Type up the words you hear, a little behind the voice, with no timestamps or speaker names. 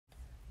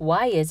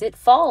Why is it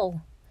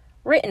fall?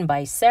 Written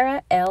by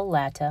Sarah L.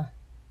 Latta.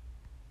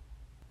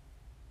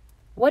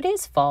 What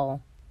is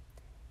fall?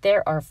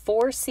 There are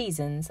 4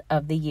 seasons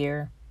of the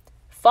year.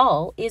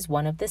 Fall is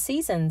one of the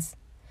seasons.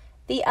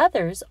 The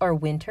others are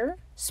winter,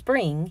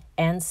 spring,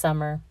 and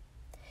summer.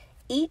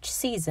 Each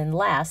season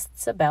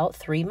lasts about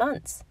 3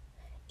 months.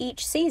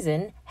 Each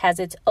season has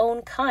its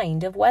own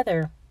kind of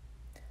weather.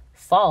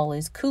 Fall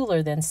is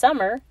cooler than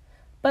summer,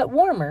 but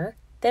warmer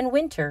than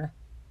winter.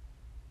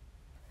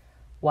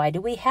 Why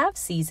do we have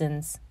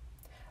seasons?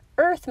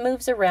 Earth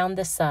moves around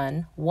the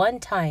sun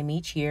 1 time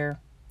each year.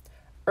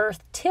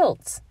 Earth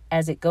tilts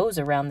as it goes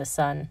around the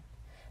sun.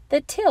 The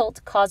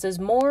tilt causes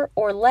more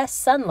or less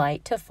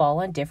sunlight to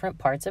fall on different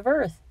parts of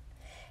Earth.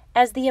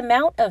 As the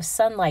amount of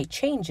sunlight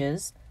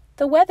changes,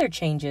 the weather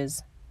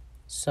changes.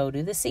 So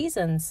do the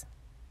seasons.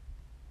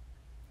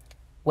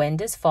 When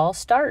does fall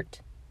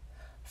start?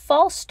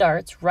 Fall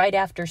starts right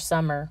after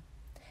summer.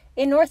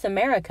 In North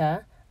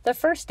America, the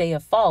first day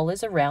of fall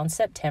is around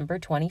September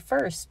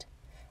 21st.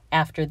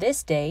 After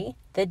this day,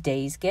 the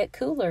days get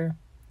cooler.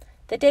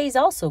 The days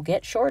also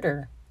get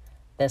shorter.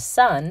 The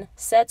sun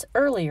sets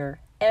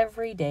earlier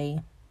every day.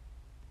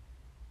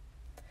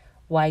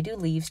 Why do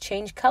leaves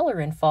change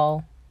color in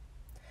fall?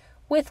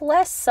 With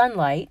less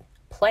sunlight,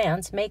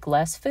 plants make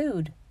less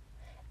food.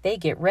 They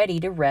get ready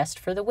to rest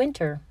for the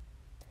winter.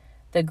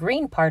 The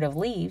green part of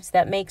leaves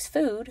that makes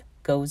food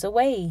goes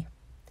away.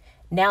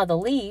 Now the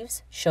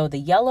leaves show the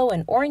yellow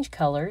and orange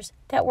colors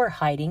that were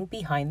hiding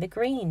behind the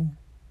green.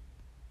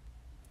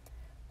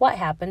 What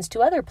happens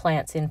to other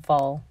plants in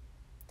fall?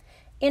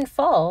 In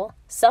fall,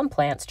 some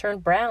plants turn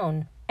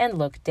brown and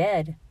look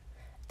dead.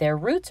 Their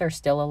roots are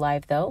still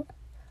alive though.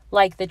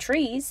 Like the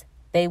trees,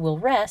 they will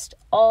rest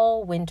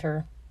all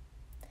winter.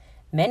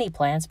 Many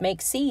plants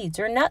make seeds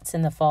or nuts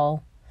in the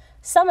fall.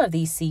 Some of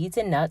these seeds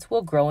and nuts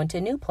will grow into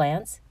new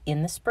plants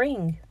in the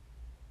spring.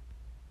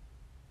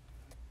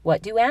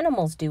 What do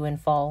animals do in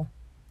fall?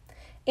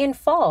 In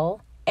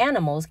fall,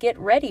 animals get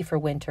ready for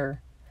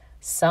winter.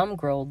 Some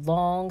grow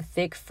long,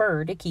 thick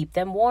fur to keep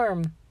them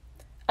warm.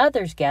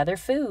 Others gather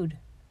food.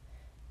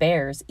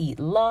 Bears eat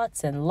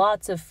lots and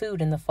lots of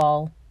food in the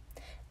fall.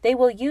 They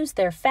will use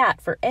their fat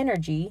for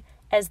energy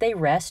as they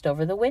rest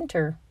over the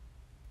winter.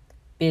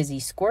 Busy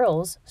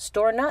squirrels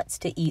store nuts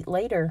to eat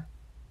later.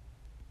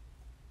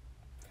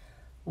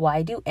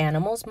 Why do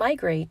animals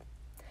migrate?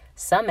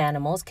 Some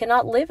animals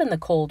cannot live in the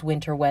cold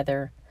winter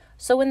weather.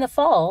 So in the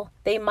fall,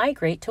 they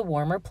migrate to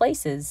warmer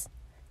places.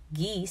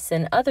 Geese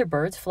and other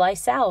birds fly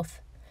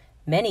south.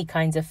 Many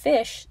kinds of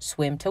fish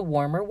swim to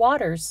warmer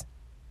waters.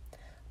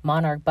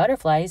 Monarch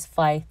butterflies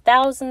fly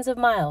thousands of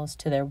miles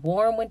to their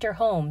warm winter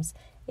homes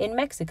in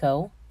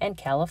Mexico and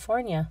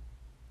California.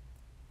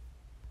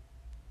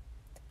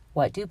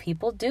 What do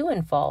people do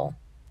in fall?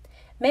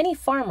 Many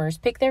farmers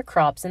pick their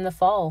crops in the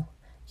fall.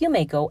 You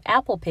may go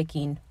apple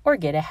picking or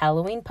get a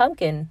Halloween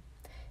pumpkin.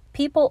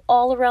 People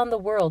all around the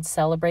world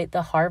celebrate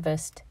the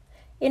harvest.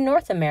 In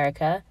North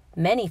America,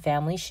 many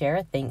families share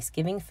a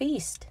Thanksgiving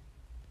feast.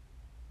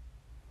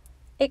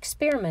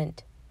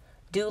 Experiment.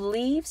 Do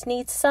leaves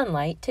need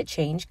sunlight to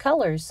change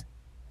colors?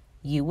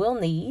 You will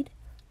need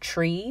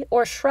tree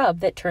or shrub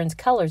that turns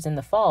colors in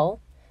the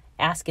fall.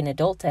 Ask an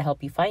adult to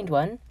help you find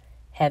one.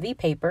 Heavy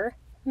paper,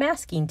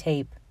 masking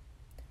tape.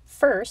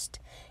 First,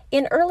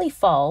 in early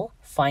fall,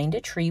 find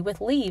a tree with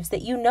leaves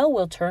that you know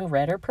will turn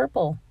red or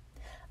purple.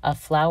 A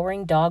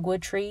flowering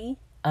dogwood tree,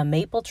 a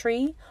maple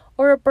tree,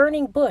 or a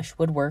burning bush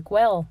would work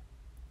well.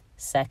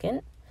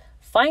 Second,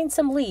 find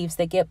some leaves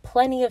that get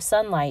plenty of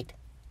sunlight.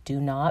 Do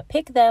not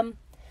pick them.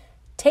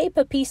 Tape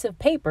a piece of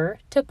paper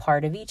to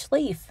part of each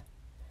leaf.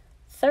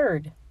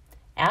 Third,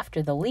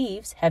 after the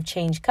leaves have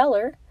changed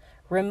color,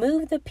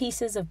 remove the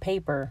pieces of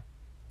paper.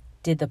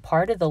 Did the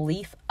part of the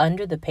leaf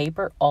under the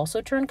paper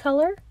also turn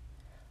color?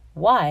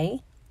 Why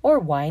or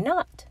why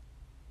not?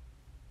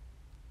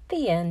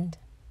 The end.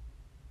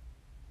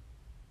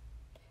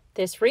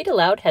 This Read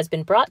Aloud has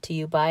been brought to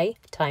you by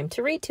Time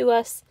to Read to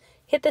Us.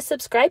 Hit the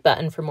subscribe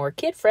button for more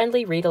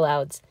kid-friendly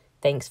read-alouds.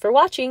 Thanks for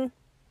watching.